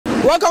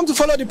Welcome to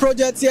Follow the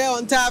Project here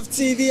on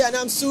thavtv, and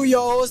I'm Sue,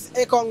 your host,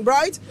 Ekong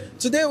Bright.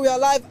 Today we are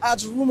live at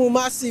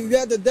Rumuomasi,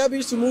 where the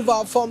debris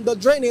removal from the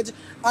drainage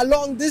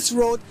along this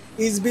road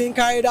is being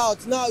carried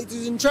out. Now, it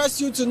will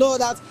interest you to know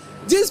that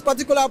this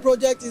particular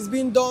project is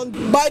being done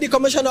by the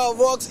Commissioner of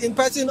Works in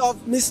person of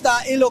Mr.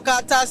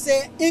 Iloka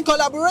Tase in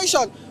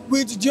collaboration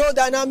with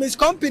Geodynamics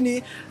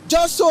company,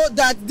 just so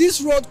that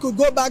this road could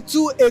go back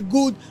to a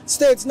good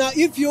state. Now,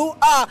 if you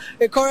are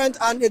a current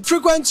and a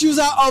frequent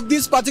user of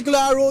this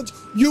particular road,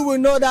 you will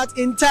know that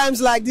in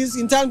times like this,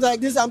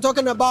 I'm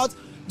talking about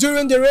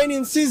during the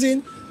raining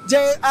season,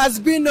 there has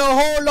been a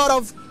whole lot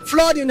of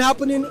flooding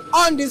happening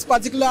on this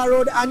particular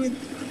road, and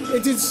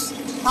it is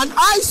an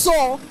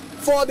eyesore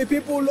for the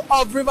people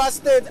of Rivers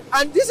State.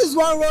 And this is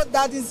one road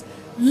that is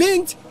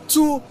linked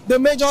to the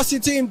major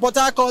city in Port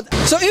Harcourt.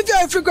 So if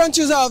you're a frequent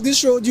user of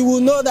this road, you will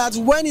know that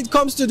when it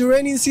comes to the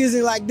rainy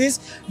season like this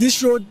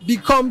road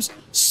becomes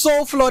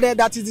so flooded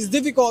that it is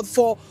difficult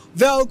for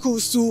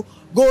vehicles to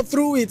go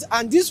through it,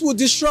 and this will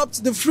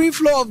disrupt the free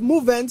flow of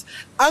movement,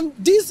 and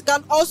this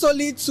can also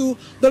lead to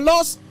the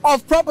loss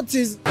of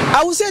properties.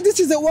 I would say this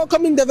is a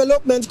welcoming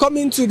development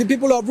coming to the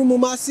people of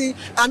Rumuomasi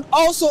and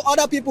also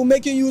other people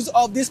making use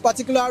of this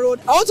particular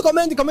road. I want to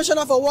commend the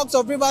Commissioner for Works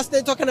of Rivers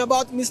State, talking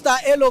about Mr.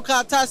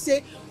 Iloka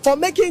Tase, for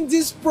making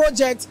this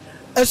project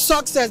a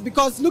success,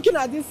 because looking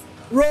at this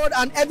road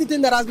and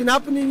everything that has been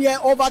happening here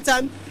over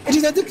time, it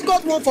is a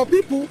difficult one for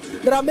people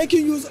that are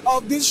making use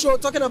of this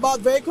road, talking about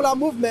vehicular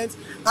movement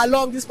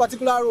along this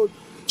particular road.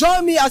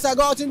 Join me as I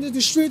go out into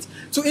the street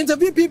to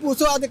interview people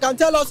so that they can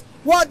tell us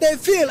what they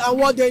feel and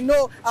what they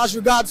know as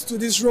regards to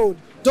this road.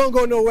 Don't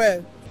go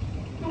nowhere.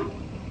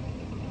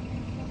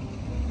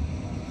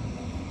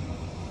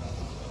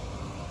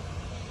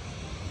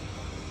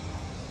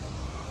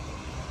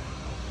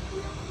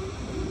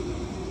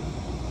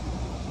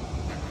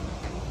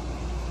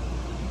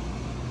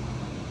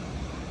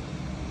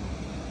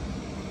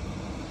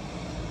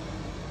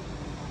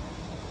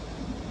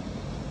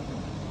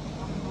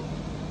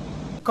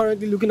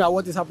 Currently looking at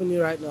what is happening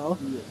right now.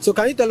 Yes. So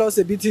can you tell us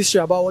a bit history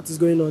about what is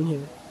going on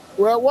here?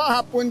 Well, what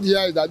happened here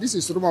is that this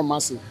is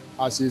Rumuomasi,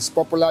 as is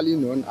popularly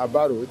known,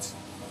 Aba Road,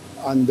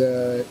 and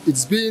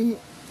it's been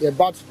a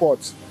bad spot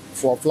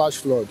for flash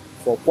flood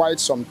for quite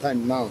some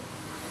time now.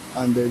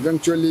 And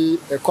eventually,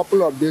 a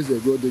couple of days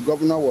ago, the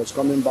governor was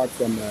coming back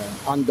from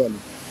Andon,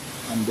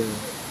 and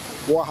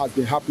what has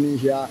been happening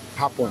here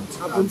happened.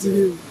 Happened to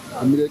you?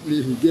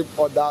 Immediately, he gave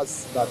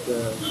orders that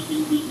the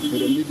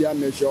remedial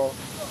measure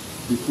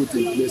be put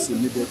in place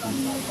immediately.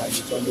 And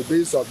it's on the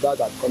basis of that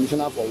that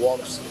Commissioner for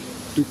Works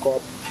took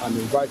up and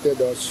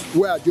invited us.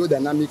 We are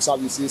Geodynamic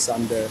Services,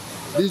 and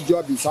this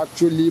job is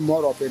actually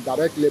more of a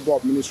direct labor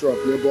of Ministry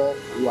of Labour.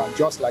 We are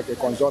just like a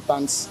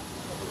consultants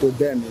to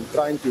them in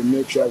trying to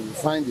make sure we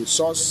find the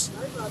source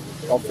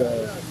of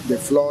the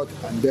flood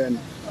and then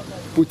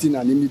put in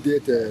an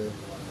immediate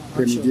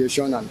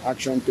remediation and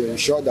action to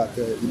ensure that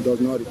it does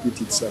not repeat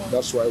itself.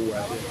 That's why we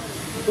are here.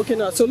 Okay,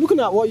 now, so looking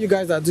at what you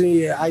guys are doing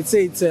here, I'd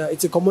say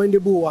it's a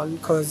commendable one,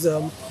 because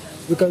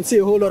we can see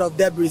a whole lot of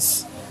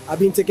debris are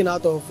being taken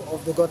out of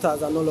the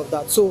gutters and all of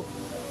that. So,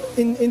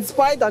 in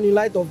spite and in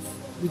light of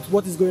with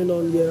what is going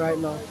on here right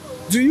now,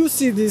 do you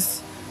see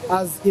this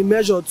as a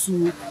measure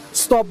to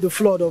stop the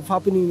flood of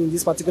happening in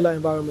this particular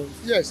environment?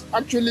 Yes,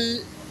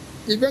 actually,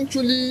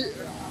 eventually,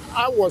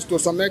 I was to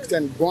some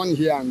extent born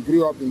here and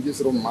grew up in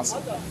this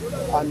Rumuomasi,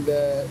 and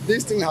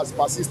this thing has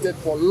persisted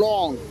for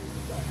long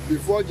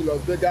before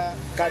Julius Berger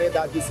carried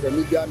out this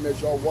remedial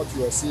measure, what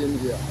you are seeing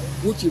here,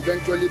 which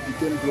eventually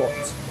became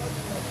blocked,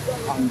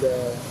 and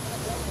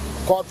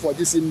called for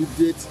this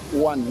immediate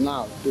one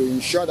now to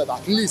ensure that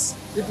at least,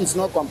 if it's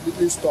not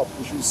completely stopped,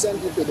 we should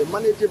send it to the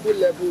manageable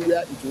level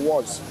where it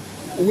was.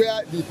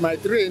 Where it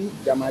might rain,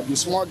 there might be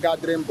small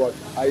gathering, but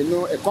I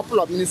know a couple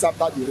of minutes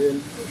after the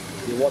rain,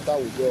 the water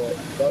will go,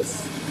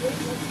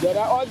 because there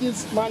are all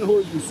these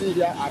manholes you see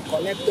here are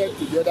connected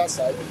to the other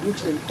side,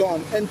 which in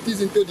turn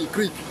empties into the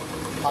creek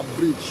at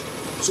bridge.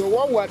 So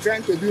what we are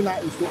trying to do now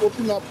is to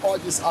open up all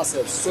these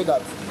assets so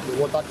that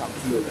the water can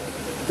flow.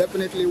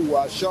 Definitely, we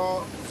are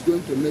sure it's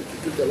going to make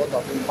a lot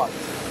of impact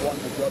on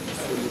the job is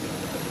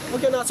fully.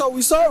 Okay, now, so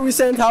we saw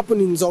recent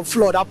happenings of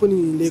flood happening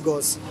in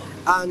Lagos,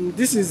 and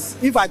this is,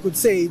 if I could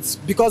say, it's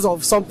because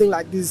of something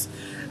like this.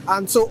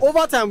 And so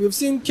over time, we've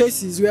seen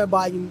cases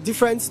whereby in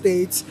different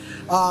states,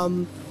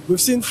 we've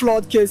seen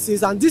flood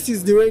cases, and this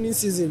is the rainy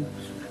season,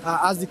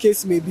 as the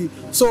case may be.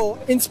 So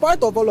in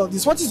spite of all of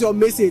this, what is your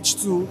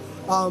message to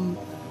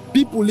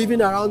people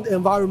living around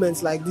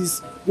environments like this,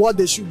 what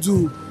they should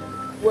do?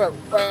 Well,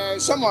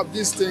 some of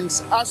these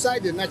things,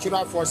 outside the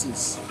natural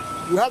forces,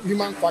 we have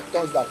human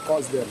factors that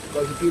cause them.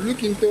 Because if you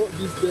look into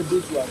these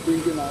debris we are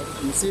bringing out,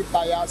 you see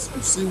tires,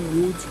 you see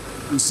wood,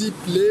 you see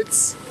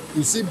plates,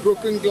 you see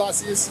broken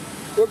glasses.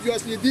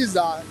 Obviously, these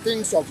are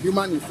things of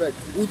human effect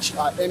which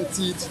are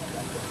emptied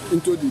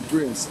into the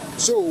drains.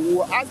 So we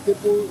will ask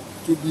people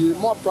to be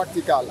more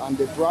practical and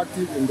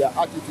proactive in their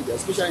attitude,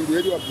 especially in the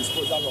area of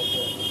disposal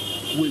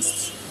of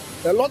waste.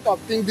 A lot of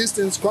things, these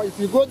things, if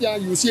you go there,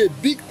 you see a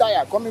big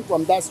tire coming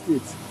from that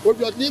street.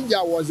 Obviously, if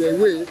there was a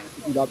way, it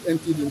would have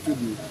emptied into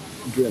the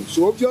drain.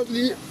 So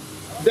obviously,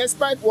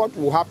 despite what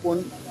will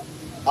happen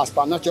as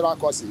per natural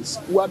causes,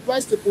 we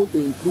advise people to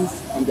improve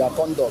in their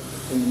conduct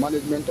in the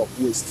management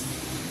of waste.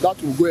 That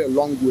will go a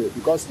long way,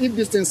 because if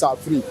these things are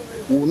free,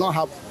 we will not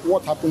have,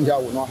 what happened here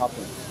will not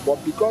happen.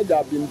 But because they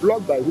have been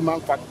blocked by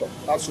human factor,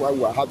 that's why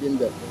we are having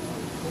them.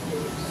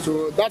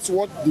 So that's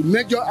what the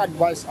major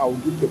advice I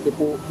would give to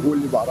people who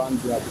live around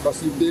here,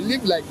 because if they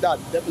live like that,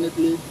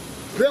 definitely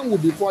rain will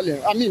be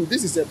falling. I mean,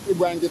 this is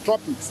we're in the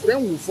tropics.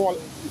 Rain will fall,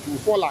 it will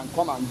fall and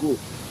come and go.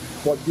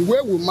 But the way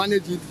we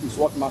manage it is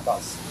what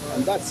matters.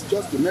 And that's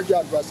just the major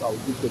advice I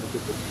would give to the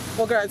people.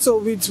 Okay, so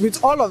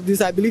with all of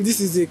this, I believe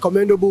this is a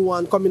commendable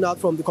one coming out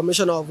from the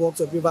Commissioner of Works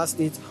of Rivers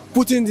State,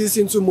 putting this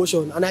into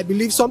motion. And I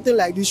believe something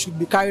like this should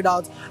be carried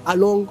out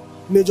along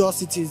major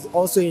cities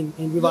also in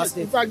Rivers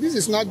State. In fact, this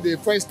is not the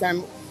first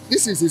time.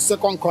 This is his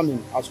second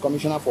coming as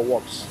Commissioner for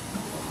Works.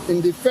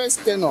 In the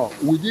first tenure,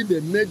 we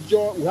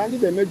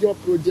handled a major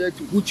project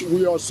which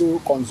we also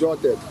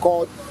consulted,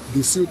 called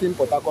the Silting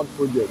Port Harcourt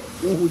project,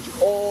 in which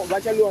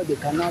virtually all the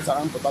canals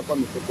around Port Harcourt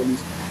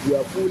metropolis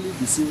were fully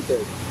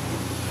desilted.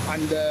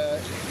 And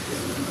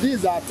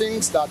these are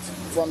things that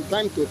from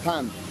time to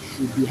time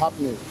should be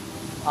happening.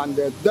 And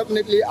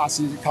definitely, as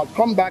he has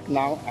come back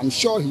now, I'm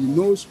sure he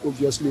knows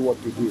obviously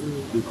what to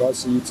do,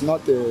 because it's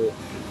not a,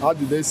 how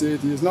do they say it?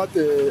 He's not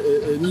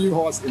a new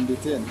horse in the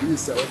thing. He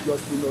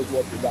obviously knows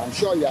what to do. I'm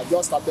sure he has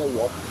just started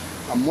work,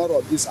 and more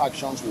of these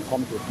actions will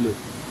come to play.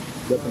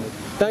 Definitely.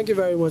 Thank you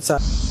very much, sir.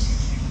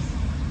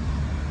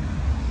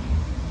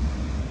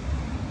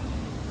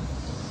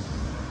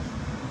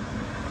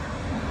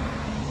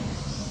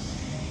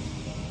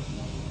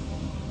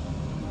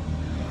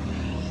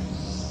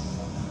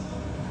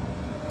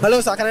 Hello,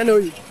 sir. Can I know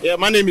you? Yeah,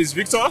 my name is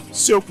Victor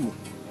Sioku.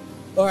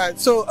 All right.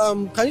 So,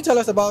 can you tell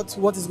us about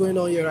what is going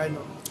on here right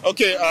now?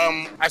 Okay.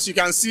 As you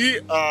can see,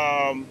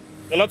 a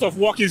lot of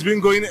work is being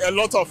going. A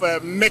lot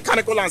of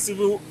mechanical and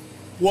civil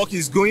work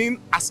is going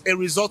as a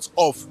result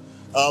of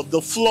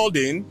the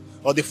flooding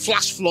or the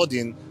flash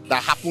flooding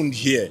that happened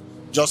here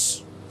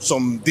just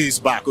some days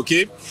back.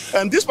 Okay.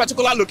 And this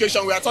particular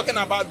location we are talking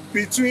about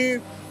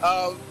between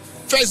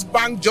First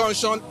Bank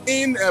Junction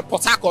in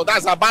Port Harcourt,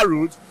 that's Aba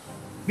Road,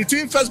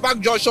 between First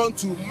Bank Junction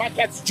to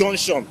Market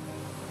Junction.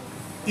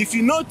 If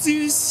you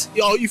notice,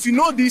 or if you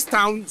know this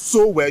town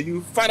so well,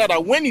 you find out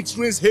that when it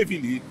rains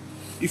heavily,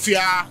 if you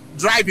are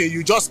driving,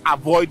 you just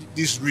avoid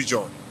this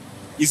region.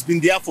 It's been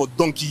there for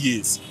donkey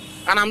years.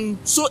 And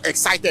I'm so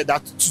excited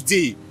that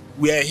today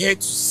we are here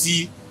to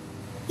see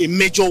a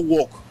major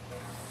work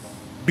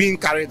being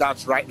carried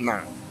out right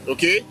now.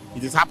 Okay?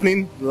 It is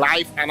happening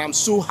live, and I'm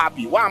so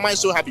happy. Why am I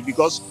so happy?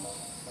 Because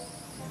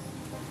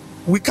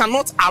we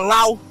cannot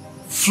allow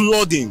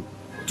flooding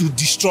to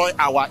destroy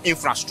our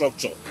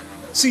infrastructure.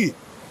 See,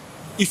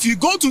 if you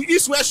go to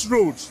East-West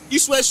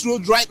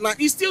Road right now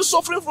is still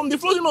suffering from the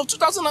flooding of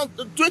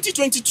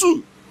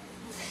 2022.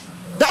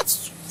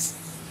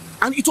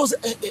 And it was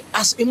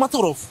as a matter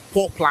of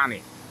poor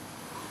planning,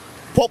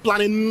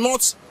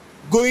 not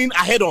going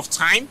ahead of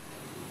time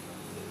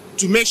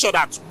to make sure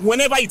that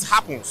whenever it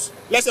happens,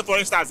 let's say for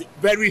instance,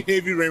 very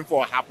heavy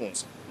rainfall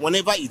happens.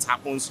 Whenever it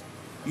happens,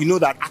 you know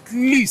that at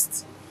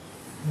least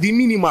the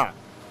minimal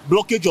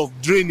blockage of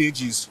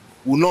drainages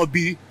will not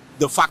be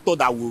the factor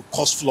that will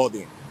cause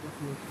flooding.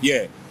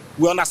 Yeah,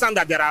 we understand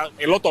that there are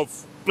a lot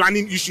of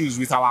planning issues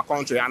with our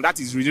country, and that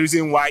is the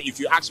reason why, if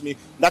you ask me,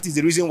 that is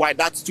the reason why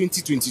that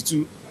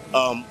 2022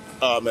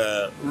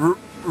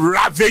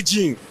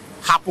 ravaging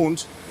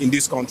happened in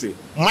this country.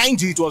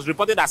 Mind you, it was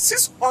reported that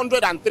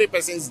 603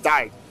 persons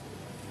died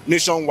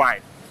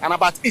nationwide, and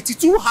about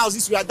 82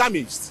 houses were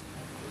damaged.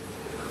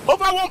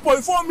 Over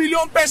 1.4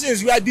 million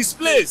persons were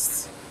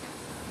displaced.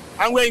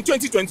 And we're in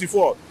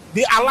 2024.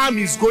 The alarm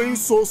is going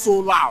so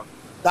loud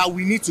that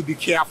we need to be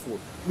careful.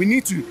 We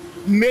need to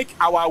make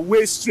our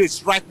way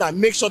straight right now.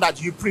 Make sure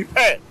that you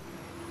prepare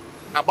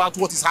about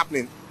what is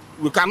happening.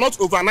 We cannot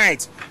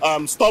overnight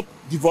stop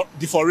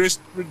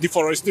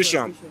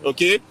deforestation,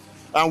 okay?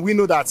 And we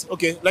know that,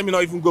 okay, let me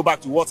not even go back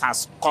to what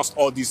has caused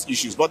all these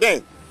issues. But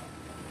then,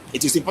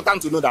 it is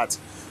important to know that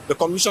the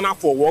Commissioner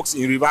for Works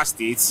in Rivers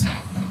State,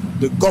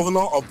 the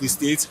Governor of the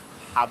state,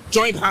 have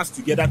joined hands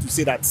together to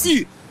say that,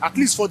 see, at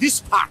least for this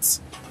part,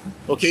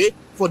 okay,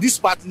 for this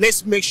part,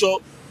 let's make sure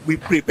we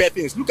prepare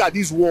things. Look at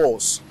these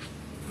walls.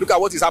 Look at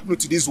what is happening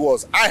to these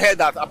walls. I heard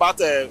that about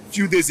a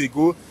few days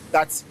ago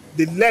that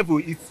the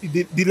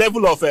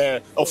level of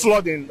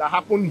flooding that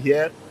happened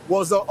here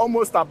was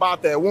almost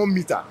about 1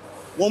 meter.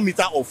 1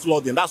 meter of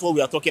flooding. That's what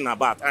we are talking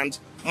about. And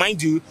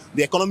mind you,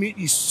 the economy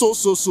is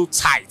so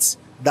tight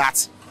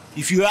that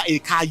if you are a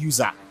car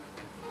user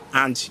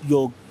and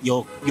your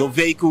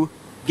vehicle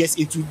gets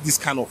into this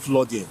kind of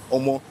flooding, or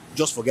more,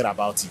 just forget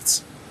about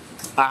it.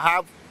 I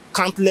have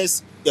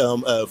countless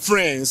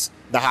friends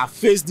that have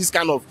faced this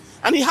kind of,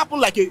 and it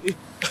happened like a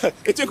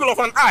twinkle of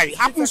an eye. It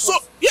happened so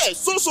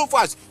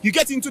fast. You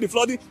get into the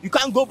flooding, you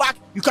can't go back,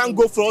 you can't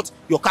go front,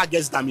 your car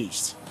gets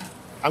damaged.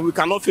 and we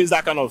cannot face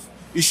that kind of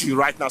issue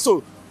right now.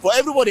 So for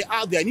everybody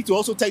out there, I need to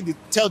also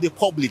tell the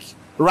public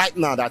right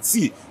now that,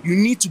 see, you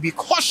need to be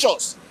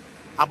cautious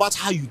about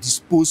how you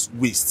dispose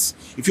waste.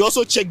 If you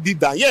also check deep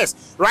down,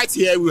 yes, right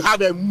here we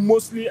have a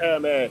mostly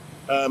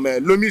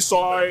loamy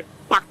soil,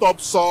 packed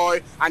up soil,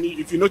 and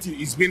if you notice,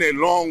 it's been a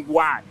long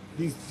while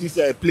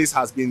this place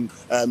has been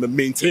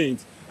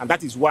maintained, and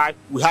that is why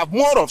we have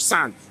more of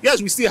sand.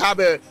 Yes, we still have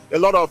a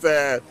lot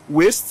of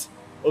waste,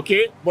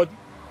 okay, but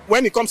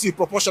when it comes to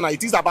proportional,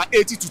 it is about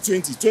 80 to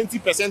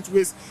 20%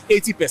 waste,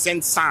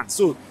 80% sand.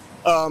 So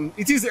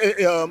it is,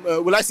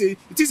 will I say,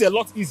 it is a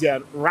lot easier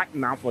right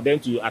now for them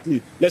to at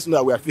least let us know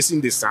that we are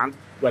facing the sand,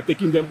 we are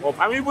taking them off,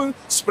 and even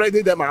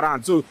spreading them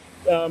around. So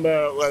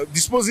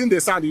disposing the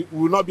sand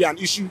will not be an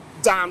issue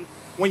than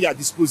when you are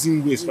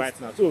disposing waste right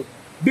now. So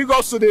big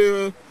ups to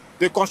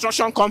the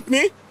construction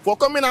company for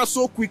coming out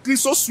so quickly,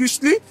 so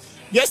swiftly.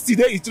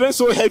 Yesterday it rained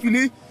so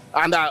heavily,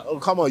 and oh,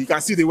 come on, you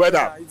can see the weather.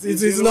 Yeah,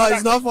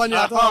 it's not funny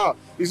at all.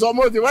 It's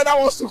almost, the weather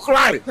wants to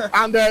cry.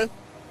 And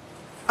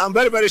I'm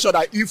very, very sure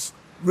that if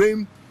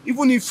rain,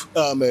 even if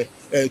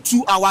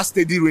 2 hours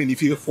steady rain,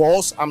 if it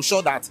falls, I'm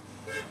sure that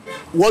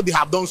what they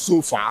have done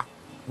so far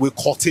will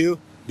curtail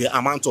the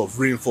amount of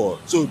rainfall.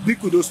 So big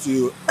kudos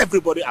to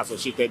everybody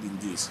associated in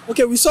this.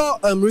 Okay, we saw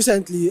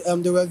recently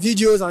there were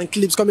videos and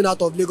clips coming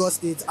out of Lagos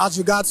State as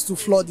regards to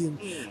flooding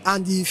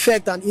and the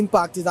effect and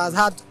impact it has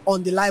had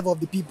on the life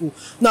of the people.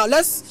 Now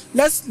let's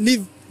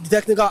leave the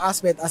technical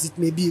aspect as it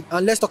may be,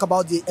 and let's talk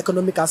about the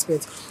economic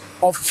aspect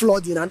of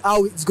flooding and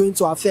how it's going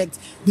to affect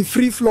the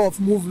free flow of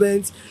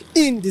movement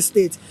in the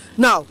state.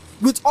 Now,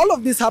 with all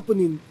of this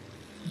happening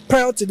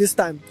prior to this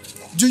time,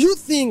 do you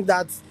think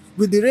that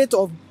with the rate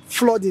of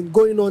flooding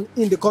going on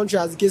in the country,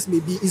 as the case may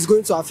be, is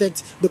going to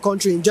affect the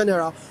country in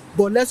general?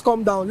 But let's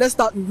come down, let's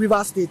start with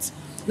River State.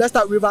 Let's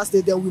start River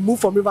State, then we move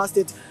from River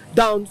State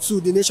down to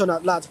the nation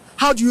at large.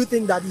 How do you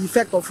think that the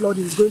effect of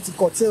flooding is going to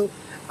curtail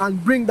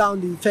and bring down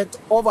the effect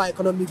of our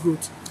economic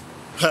growth?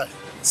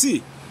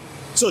 See,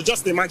 so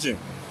just imagine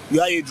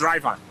you are a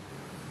driver,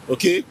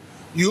 okay?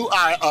 You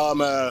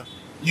are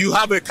you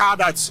have a car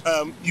that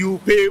you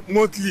pay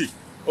monthly,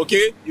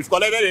 okay? You've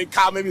collected a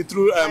car maybe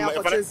through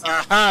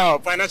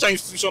financial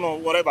institution or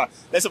whatever.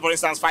 Let's say, for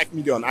instance, 5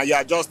 million, and you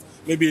are just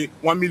maybe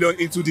 1 million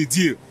into the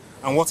deal.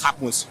 And what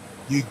happens?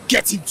 You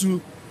get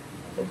into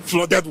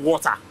flooded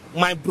water.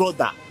 My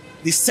brother,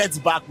 the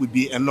setback will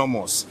be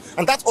enormous.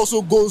 And that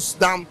also goes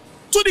down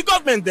to the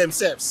government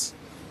themselves.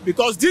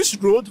 Because this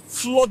road,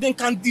 flooding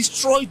can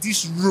destroy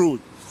this road.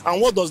 And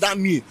what does that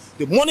mean?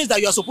 The monies that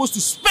you are supposed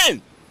to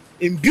spend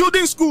in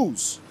building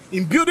schools,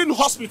 in building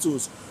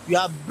hospitals, you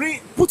are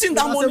putting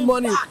that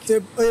money back.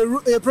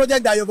 A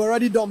project that you've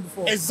already done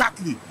before.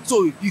 Exactly.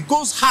 So it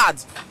goes hard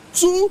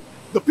to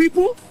the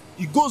people,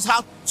 it goes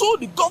hard to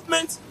the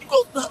government,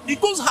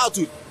 it goes hard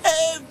to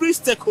every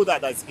stakeholder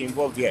that's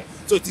involved here.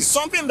 So it is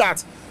something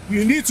that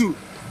you need to,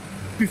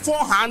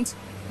 beforehand,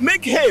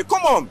 make, hey,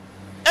 come on,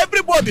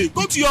 everybody,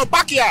 go to your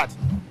backyard.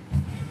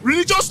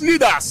 Religious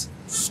leaders,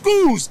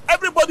 schools,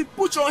 everybody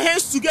put your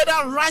hands together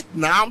right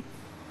now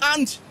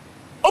and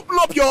open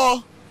up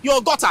your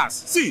gutters.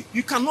 See,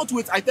 you cannot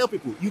wait. I tell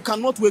people, you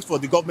cannot wait for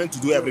the government to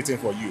do everything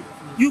for you.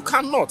 You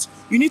cannot.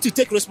 You need to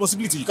take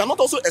responsibility. You cannot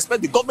also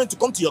expect the government to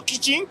come to your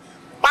kitchen,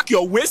 pack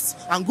your waste,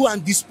 and go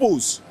and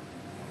dispose.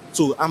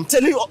 So I'm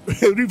telling you,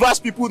 Rivers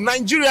people,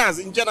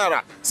 Nigerians in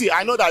general, see,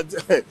 I know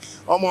that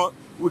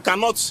we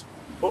cannot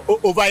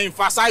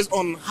overemphasize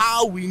on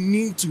how we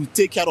need to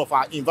take care of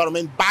our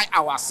environment by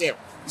ourselves.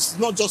 It's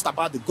not just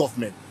about the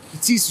government.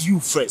 It is you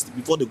first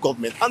before the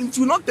government. And if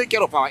we not take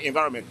care of our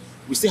environment,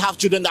 we still have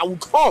children that will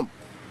come.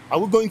 Are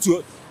we going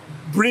to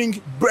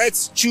bring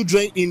birth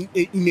children in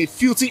a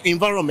filthy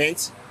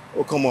environment?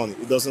 Oh, come on,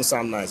 it doesn't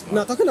sound nice, man.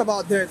 Now, talking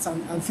about deaths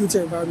and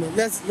future environment,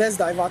 let's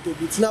divert a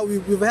bit. Now,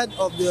 we've heard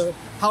of the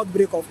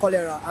outbreak of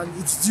cholera, and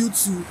it's due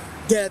to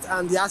death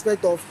and the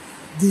aspect of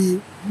the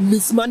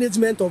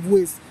mismanagement of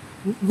waste.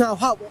 Now,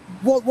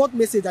 what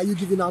message are you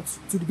giving out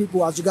to the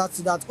people as regards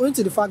to that? Owing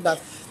to the fact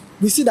that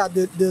we see that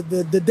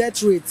the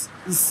death rate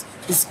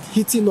is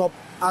hitting up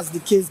as the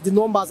case, the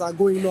numbers are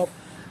going up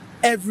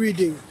every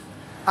day.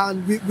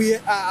 And we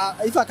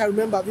if I can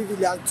remember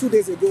vividly, 2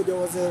 days ago, there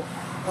was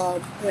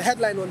a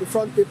headline on the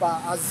front paper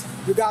as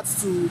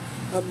regards to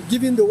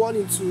giving the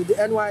warning to the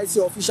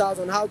NYSC officials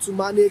on how to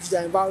manage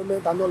their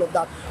environment and all of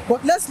that.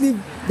 But let's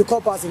leave the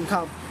coppers in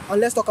camp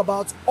and let's talk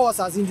about us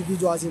as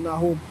individuals in our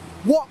home.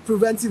 What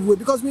preventive way?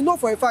 Because we know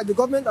for a fact the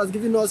government has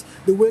given us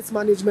the waste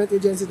management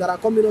agencies that are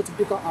coming out to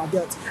pick up our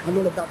dirt and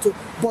all of that too.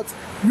 But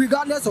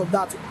regardless of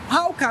that,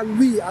 how can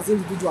we as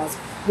individuals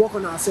work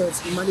on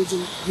ourselves in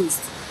managing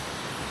waste?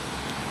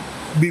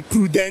 Be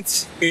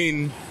prudent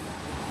in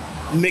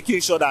making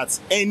sure that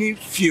any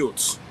field,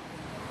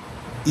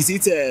 is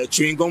it a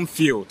chewing gum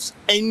field,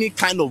 any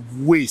kind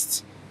of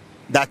waste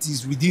that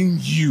is within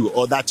you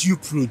or that you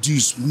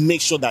produce,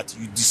 make sure that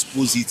you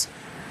dispose it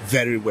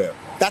very well.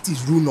 That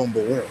is rule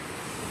number 1.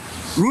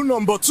 Rule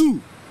number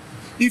 2,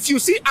 if you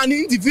see an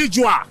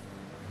individual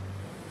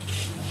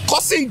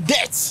causing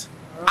death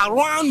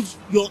around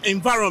your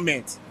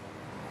environment,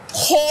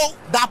 call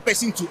that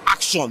person to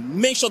action.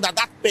 Make sure that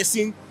that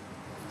person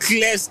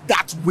clears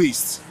that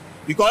waste,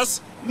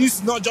 because this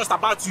is not just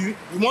about you.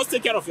 You must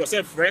take care of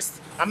yourself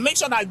first and make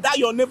sure that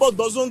your neighbor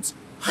doesn't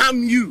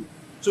harm you.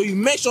 So you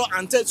make sure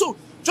and tell. So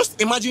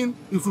just imagine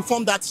if we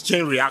form that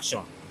chain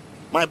reaction.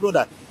 My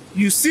brother,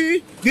 you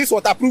see this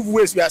waterproof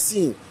waste we are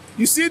seeing,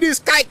 you see this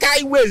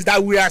kai waste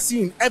that we are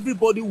seeing,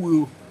 everybody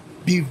will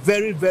be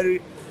very,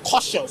 very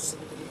cautious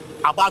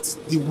about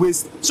the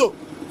waste. So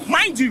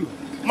mind you,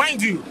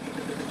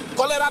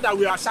 cholera that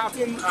we are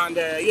shouting, and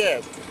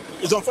yeah,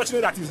 it's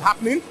unfortunate that it's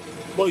happening.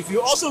 But if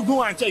you also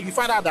go and check, you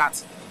find out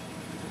that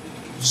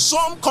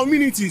some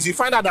communities, you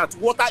find out that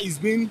water is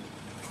being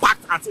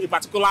packed at a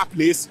particular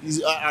place,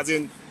 as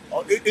in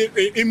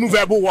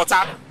immovable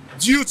water,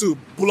 due to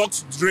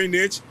blocked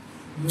drainage,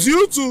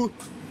 due to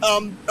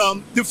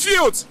the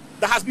field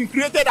that has been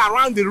created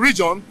around the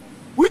region,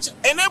 which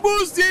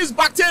enables these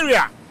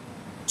bacteria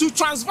to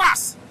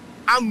transverse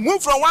and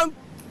move from one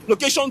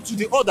location to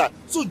the other.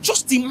 So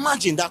just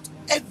imagine that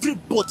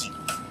everybody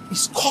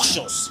is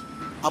cautious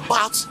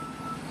about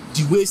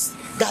the waste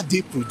that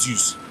they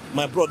produce.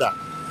 My brother,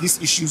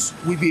 these issues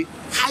will be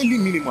highly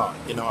minimal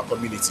in our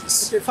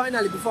communities. Okay,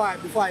 finally, before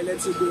I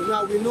let you go,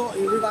 now we know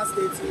in River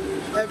State,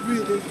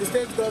 the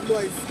state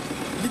governor is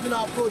giving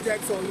out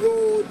projects on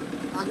road,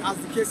 and as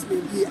the case may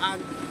be,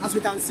 and as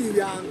we can see,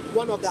 we are on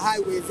one of the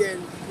highways here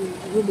in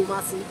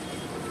Rumuomasi,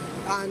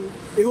 and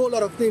a whole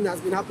lot of things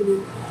has been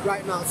happening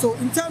right now. So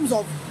in terms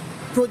of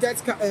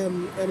project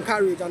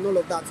carriage and all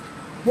of that,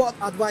 what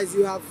advice do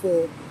you have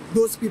for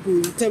those people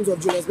in terms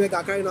of Julius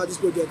Berger carrying out this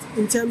project,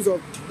 in terms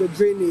of the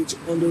drainage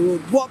on the road?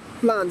 What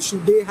plan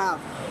should they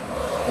have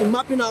in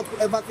mapping out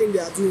everything they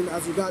are doing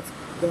as regards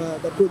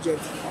the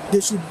project? They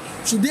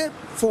should they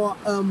for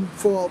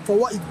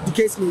what the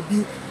case may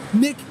be,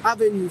 make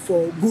avenue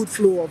for good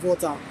flow of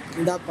water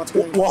in that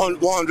particular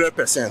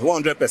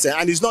 100%,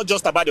 and it's not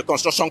just about the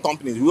construction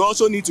companies. We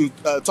also need to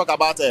talk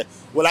about the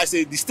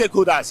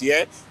stakeholders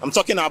here. I'm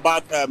talking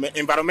about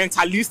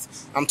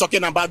environmentalists. I'm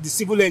talking about the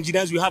civil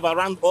engineers we have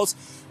around us.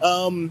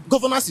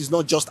 Governance is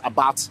not just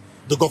about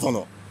the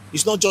governor.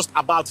 It's not just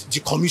about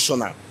the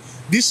commissioner.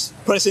 These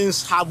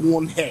persons have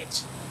one head.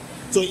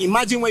 So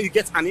imagine when you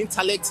get an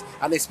intellect,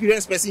 an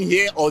experienced person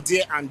here or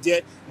there and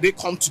there, they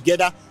come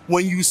together.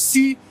 When you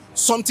see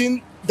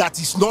something that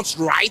is not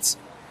right,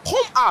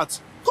 come out,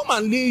 come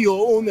and lay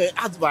your own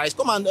advice,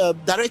 come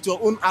and direct your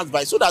own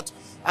advice, so that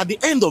at the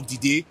end of the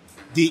day,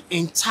 the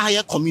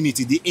entire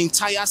community, the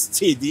entire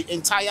state, the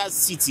entire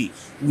city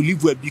will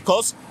live well.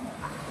 Because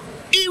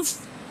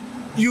if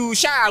you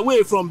shy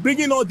away from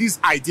bringing all these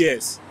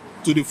ideas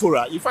to the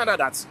fora, you find out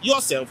that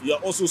yourself, you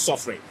are also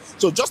suffering.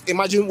 So just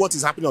imagine what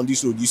is happening on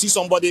this road. You see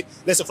somebody,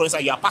 let's say for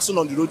instance, you are passing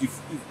on the road, you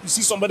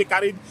see somebody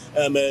carried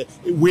a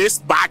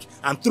waste bag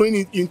and throwing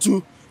it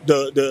into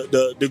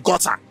the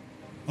gutter.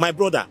 My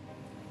brother,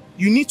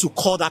 you need to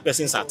call that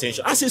person's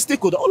attention. As a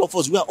stakeholder, all of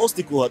us, we are all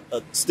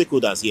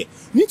stakeholders here.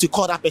 You need to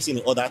call that person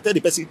in order, tell the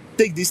person,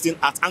 take this thing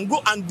out and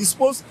go and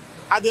dispose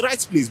at the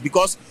right place.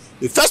 Because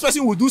the first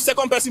person will do,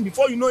 second person,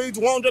 before you know it,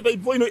 100,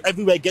 before you know it,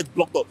 everywhere gets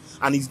blocked up.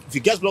 And if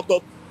it gets blocked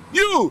up,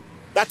 you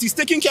that is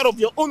taking care of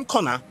your own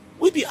corner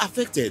will be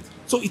affected.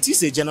 So it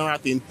is a general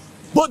thing.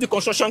 Both the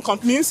construction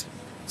companies,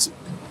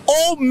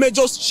 all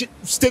major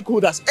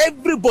stakeholders,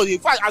 everybody, in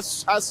fact,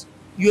 as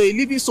you're a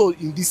living soul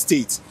in this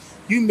state,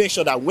 you make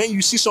sure that when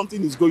you see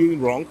something is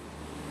going wrong,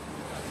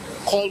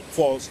 call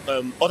for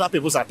other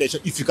people's attention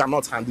if you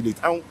cannot handle it.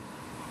 And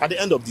at the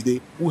end of the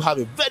day, we'll have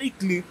a very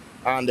clean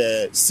and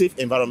safe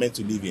environment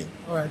to live in.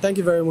 All right, thank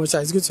you very much,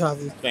 sir. It's good to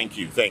have you. Thank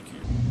you.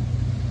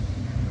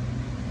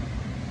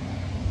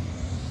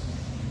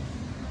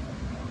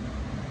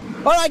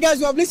 All right, guys,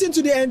 we have listened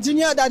to the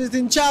engineer that is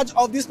in charge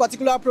of this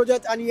particular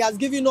project, and he has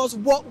given us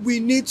what we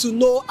need to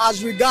know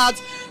as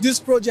regards this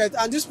project.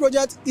 And this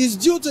project is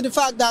due to the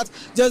fact that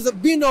there's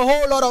been a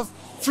whole lot of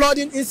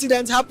flooding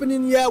incidents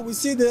happening here. We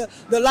see the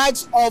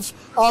likes of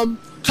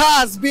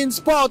cars being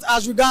spoiled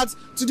as regards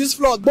to this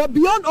flood. But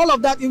beyond all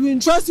of that, it will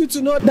interest you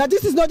to know that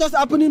this is not just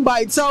happening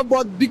by itself,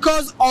 but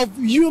because of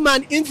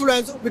human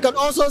influence. We can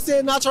also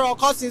say natural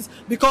causes,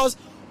 because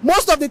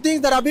most of the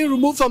things that are being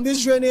removed from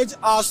this drainage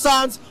are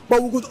sands,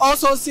 but we could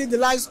also see the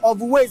likes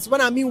of waste.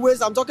 When I mean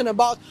waste, I'm talking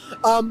about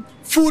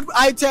food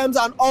items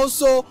and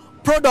also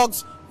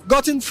products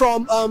gotten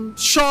from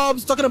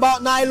shops, talking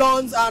about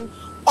nylons and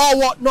all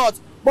whatnot.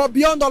 But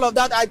beyond all of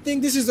that, I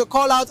think this is a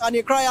call out and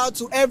a cry out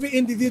to every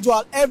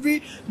individual,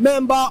 every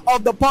member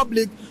of the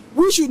public.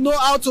 We should know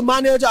how to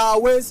manage our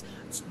waste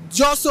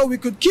just so we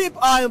could keep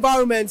our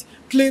environment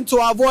clean to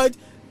avoid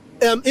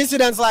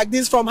incidents like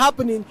this from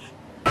happening.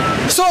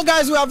 So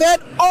guys, we have heard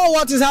all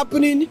what is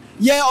happening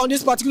here on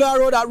this particular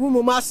road at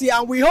Rumuomasi,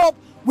 and we hope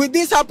with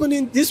this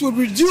happening, this will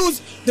reduce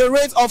the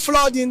rate of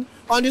flooding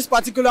on this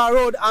particular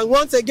road. And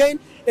once again,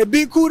 a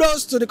big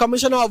kudos to the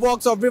Commissioner of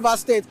Works of River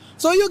State.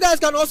 So you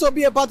guys can also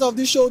be a part of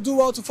this show. Do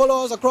well to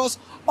follow us across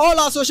all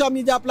our social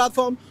media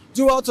platforms.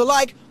 Do well to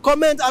like,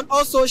 comment, and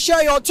also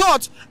share your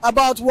thoughts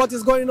about what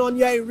is going on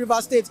here in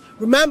River State.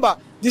 Remember,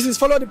 This is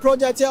Follow the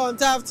Project here on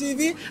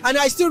thavtv, and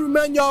I still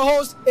remain your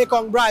host,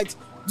 Ekong Bright.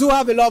 Do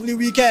have a lovely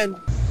weekend.